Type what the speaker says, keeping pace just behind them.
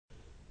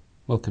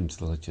Welcome to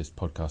the latest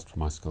podcast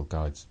from Icicle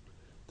Guides.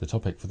 The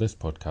topic for this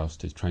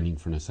podcast is training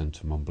for an ascent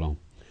to Mont Blanc.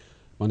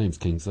 My name's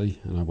Kingsley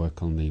and I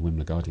work on the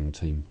Wimmler guiding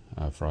team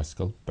for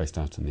Icicle, based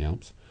out in the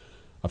Alps.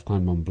 I've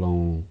climbed Mont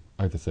Blanc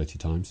over 30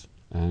 times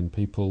and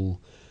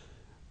people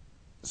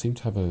seem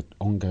to have an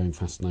ongoing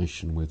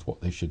fascination with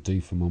what they should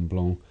do for Mont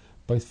Blanc,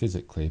 both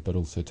physically but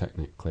also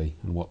technically,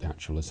 and what the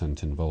actual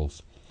ascent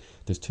involves.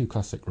 There's two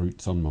classic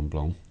routes on Mont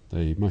Blanc.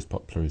 The most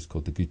popular is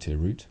called the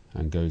Goûter route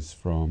and goes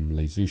from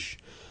Les Ouches,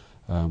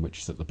 which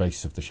is at the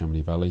base of the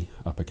Chamonix Valley,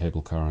 up a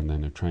cable car and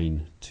then a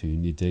train to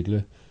Nid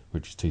d'Aigle,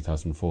 which is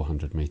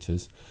 2,400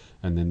 metres,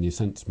 and then the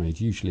ascent's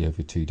made usually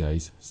over 2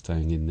 days,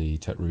 staying in the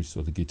Tête Rousse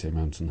or the Goûter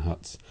mountain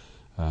huts,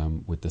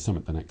 with the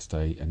summit the next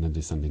day and then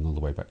descending all the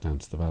way back down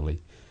to the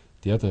valley.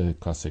 The other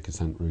classic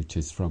ascent route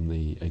is from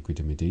the Aiguille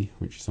du Midi,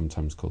 which is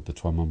sometimes called the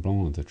Toit Mont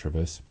Blanc or the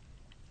Traverse.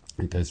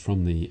 It goes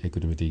from the Aiguille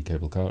du Midi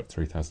cable car at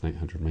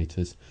 3,800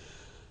 metres,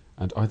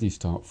 and either you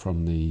start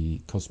from the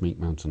Cosmique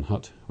mountain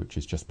hut, which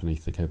is just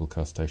beneath the cable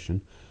car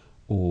station,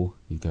 or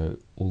you go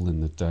all in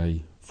the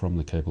day from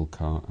the cable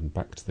car and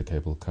back to the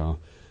cable car.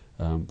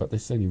 But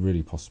this is only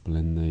really possible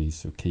in the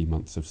sort of key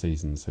months of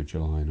season, so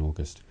July and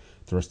August.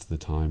 The rest of the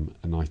time,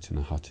 a night in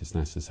a hut is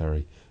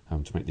necessary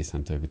to make the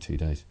ascent over 2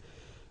 days.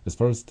 As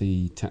far as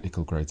the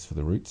technical grades for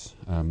the routes,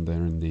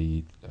 they're in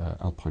the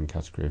Alpine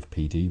category of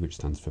PD, which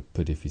stands for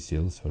Peu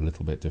difficile, so a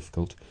little bit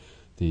difficult.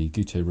 The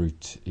Goûter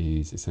route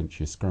is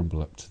essentially a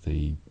scramble up to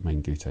the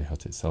main Goûter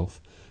hut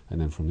itself,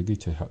 and then from the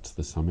Goûter hut to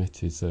the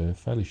summit is a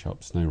fairly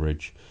sharp snow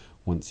ridge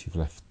once you've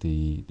left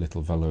the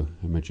little Valo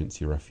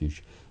emergency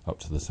refuge up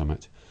to the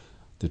summit.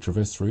 The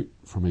Traverse route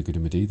from Aiguille du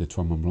Midi, the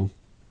Toit Mont Blanc,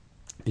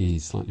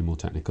 is slightly more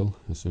technical,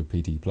 so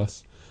PD+.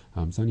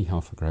 It's only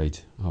half a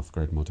grade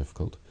more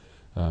difficult,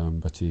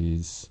 but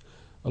is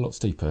a lot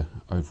steeper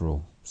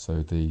overall.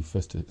 So the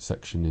first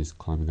section is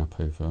climbing up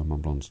over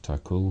Mont Blanc de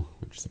Tarcoul,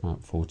 which is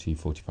about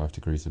 40-45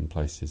 degrees in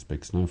places,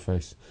 big snow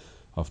face.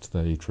 After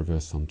they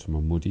traverse onto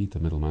Mont Maudit, the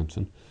middle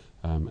mountain,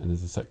 and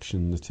there's a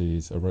section that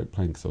is a rope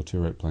length or 2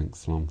 rope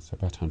lengths long, so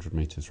about 100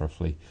 metres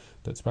roughly,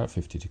 that's about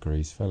 50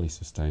 degrees, fairly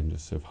sustained,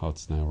 as sort of hard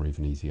snow or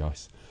even easy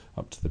ice,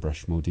 up to the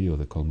Brèche Maudit or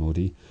the Col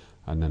Maudit,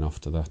 and then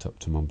after that up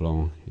to Mont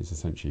Blanc is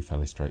essentially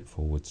fairly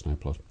straightforward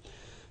snowplot.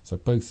 So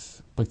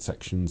both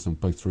sections and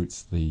both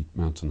routes of the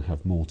mountain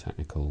have more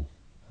technical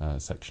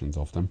sections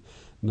of them.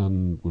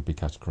 None would be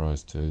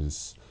categorised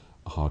as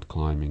hard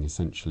climbing.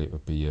 Essentially it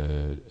would be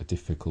a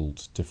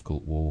difficult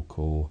walk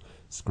or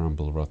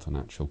scramble rather than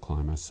actual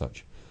climb as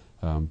such.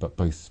 But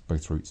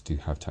both routes do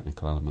have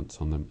technical elements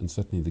on them, and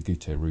certainly the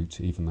Goûter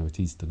route, even though it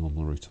is the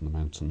normal route on the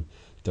mountain,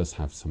 does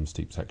have some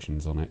steep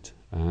sections on it,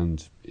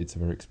 and it's a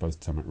very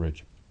exposed summit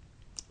ridge.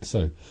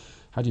 So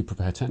how do you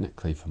prepare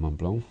technically for Mont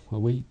Blanc?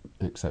 Well, we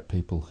accept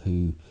people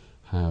who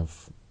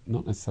have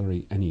not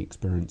necessarily any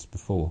experience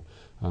before,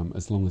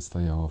 as long as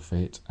they are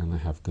fit and they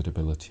have good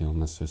ability on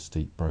this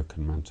steep,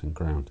 broken mountain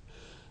ground.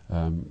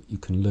 You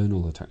can learn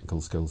all the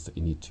technical skills that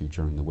you need to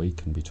during the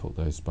week and be taught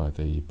those by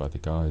the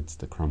guides,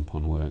 the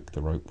crampon work,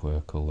 the rope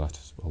work, all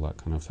that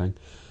kind of thing.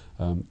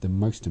 The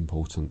most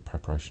important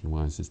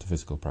preparation-wise is the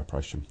physical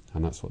preparation,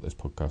 and that's what this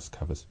podcast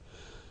covers.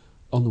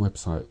 On the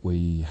website,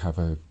 we have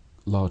a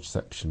large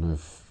section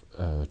of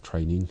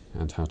training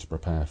and how to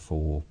prepare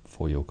for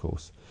your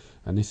course,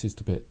 and this is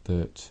the bit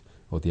that,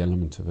 or the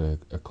element of a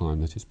climb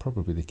that is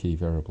probably the key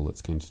variable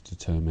that's going to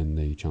determine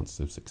the chances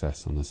of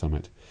success on the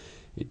summit.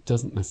 It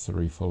doesn't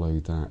necessarily follow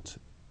that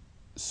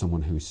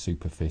someone who is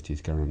super fit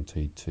is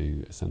guaranteed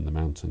to ascend the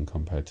mountain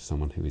compared to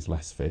someone who is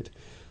less fit.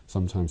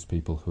 Sometimes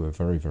people who are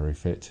very, very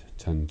fit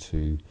tend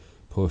to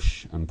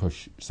push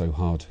so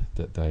hard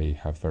that they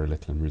have very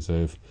little in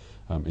reserve,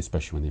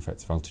 especially when the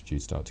effects of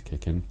altitude start to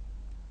kick in.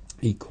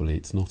 Equally,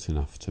 it's not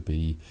enough to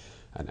be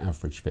an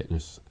average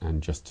fitness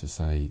and just to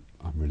say,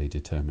 I'm really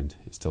determined.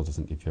 It still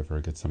doesn't give you a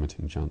very good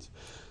summiting chance.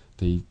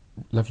 The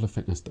level of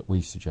fitness that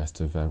we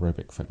suggest of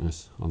aerobic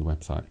fitness on the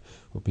website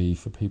would be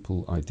for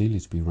people ideally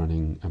to be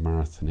running a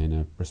marathon in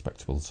a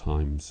respectable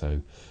time,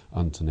 so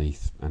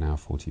underneath an hour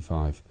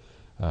 45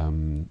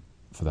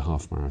 for the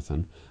half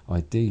marathon,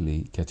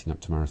 ideally getting up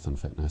to marathon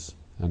fitness.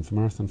 And for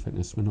marathon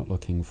fitness, we're not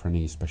looking for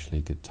any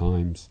especially good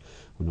times.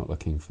 We're not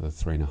looking for the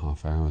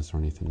 3.5 hours or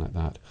anything like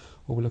that.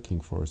 What we're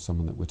looking for is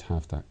someone that would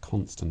have that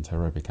constant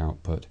aerobic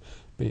output,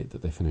 be it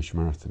that they finish a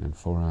marathon in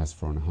 4 hours,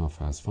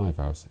 4.5 hours, 5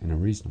 hours, in a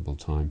reasonable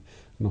time,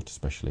 not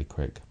especially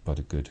quick, but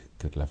a good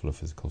level of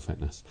physical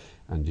fitness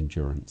and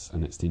endurance.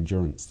 And it's the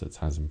endurance that's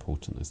as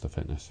important as the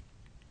fitness.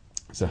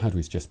 So how do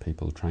we suggest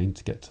people train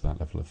to get to that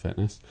level of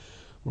fitness?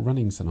 Well,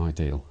 running's an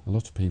ideal. A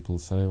lot of people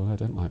say, well, I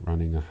don't like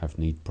running, I have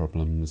knee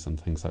problems and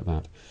things like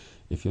that.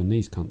 If your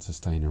knees can't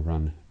sustain a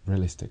run,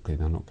 realistically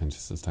they're not going to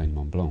sustain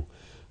Mont Blanc.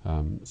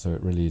 So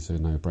it really is a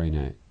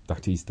no-brainer.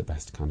 That is the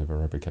best kind of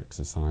aerobic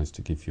exercise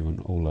to give you an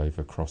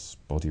all-over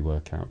cross-body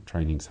workout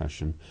training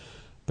session.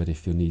 But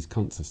if your knees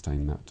can't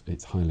sustain that,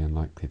 it's highly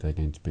unlikely they're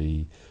going to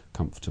be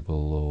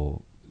comfortable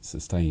or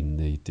sustain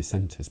the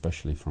descent,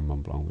 especially from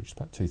Mont Blanc, which is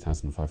about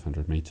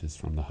 2,500 metres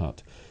from the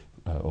hut,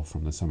 or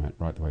from the summit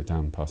right the way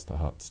down past the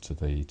huts to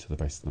the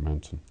base of the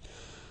mountain.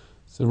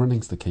 So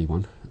running's the key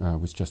one,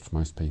 which just for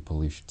most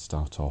people you should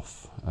start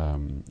off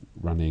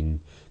running,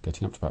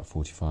 getting up to about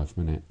 45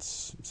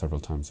 minutes several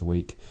times a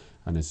week,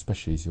 and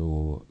especially as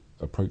you're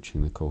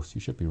approaching the course you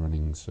should be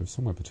running sort of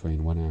somewhere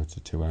between 1 hour to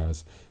 2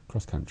 hours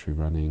cross-country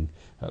running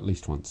at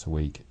least once a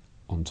week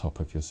on top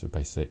of your sort of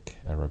basic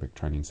aerobic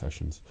training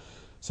sessions.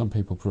 Some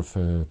people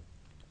prefer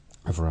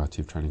a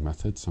variety of training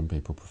methods. Some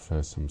people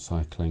prefer some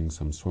cycling,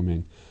 some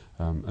swimming,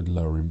 and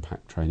lower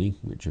impact training,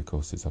 which of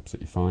course is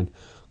absolutely fine.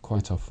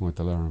 Quite often with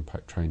the lower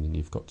impact training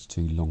you've got to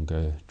do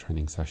longer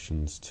training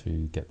sessions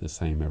to get the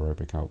same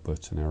aerobic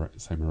output and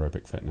same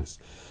aerobic fitness.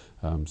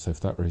 So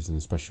for that reason,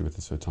 especially with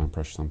the sort of time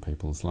pressures on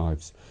people's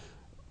lives,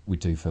 we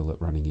do feel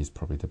that running is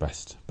probably the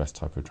best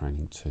type of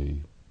training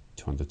to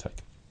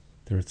undertake.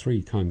 There are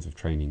 3 kinds of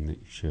training that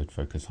you should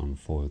focus on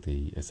for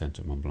the Ascent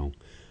of Mont Blanc.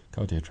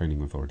 Cardio training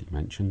we've already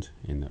mentioned,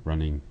 in that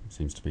running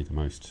seems to be the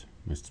most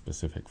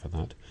specific for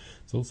that.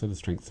 There's also the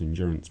strength and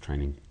endurance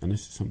training, and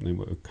this is something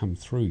that will come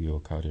through your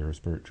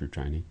cardiorespiratory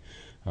training,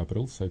 but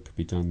also could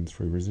be done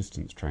through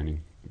resistance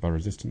training. By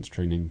resistance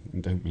training, I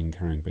don't mean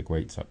carrying big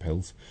weights up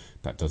hills,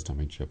 that does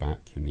damage your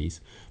back, your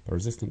knees. By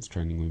resistance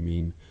training we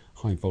mean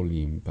high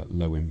volume but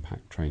low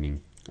impact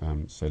training,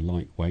 so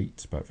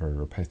lightweight but very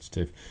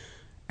repetitive.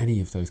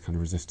 Any of those kind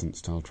of resistance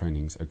style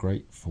trainings are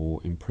great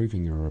for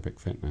improving your aerobic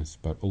fitness,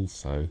 but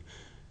also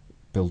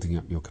building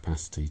up your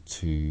capacity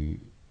to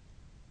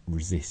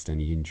resist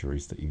any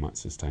injuries that you might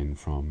sustain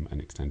from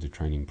an extended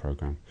training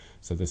program.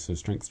 So this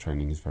strength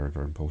training is very,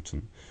 very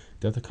important.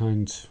 The other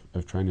kind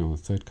of training, or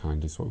the third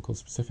kind, is what we call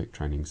specific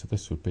training. So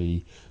this would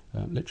be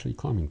literally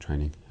climbing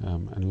training,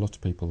 and a lot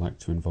of people like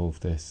to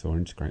involve this or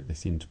integrate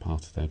this into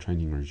part of their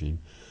training regime.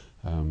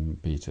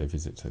 Be it a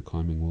visit to a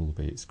climbing wall,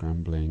 be it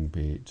scrambling,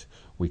 be it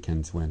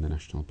weekends away in the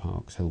national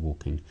parks, hill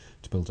walking,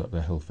 to build up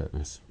their hill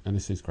fitness. And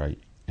this is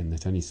great in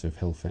that any sort of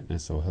hill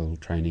fitness or hill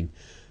training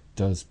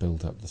does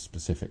build up the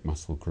specific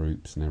muscle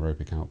groups and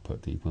aerobic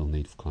output that you will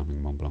need for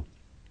climbing Mont Blanc.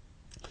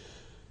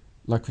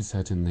 Like we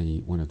said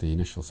in one of the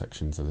initial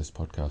sections of this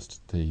podcast,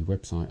 the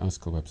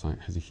Icicle website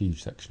has a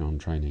huge section on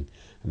training,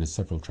 and there's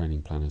several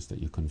training planners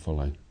that you can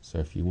follow. So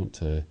if you want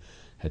to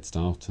head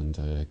start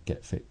and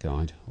get fit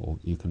guide, or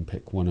you can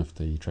pick one of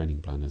the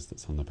training planners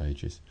that's on the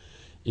pages.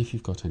 If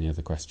you've got any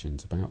other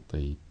questions about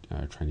the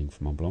training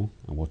for Mont Blanc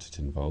and what it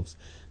involves,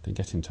 then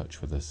get in touch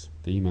with us.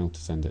 The email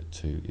to send it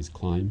to is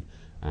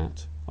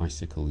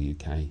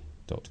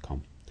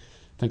climb@icicleuk.com.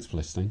 Thanks for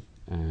listening,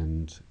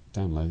 and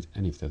download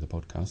any of the other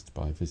podcasts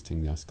by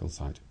visiting the Icicle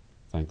site.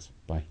 Thanks,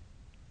 bye.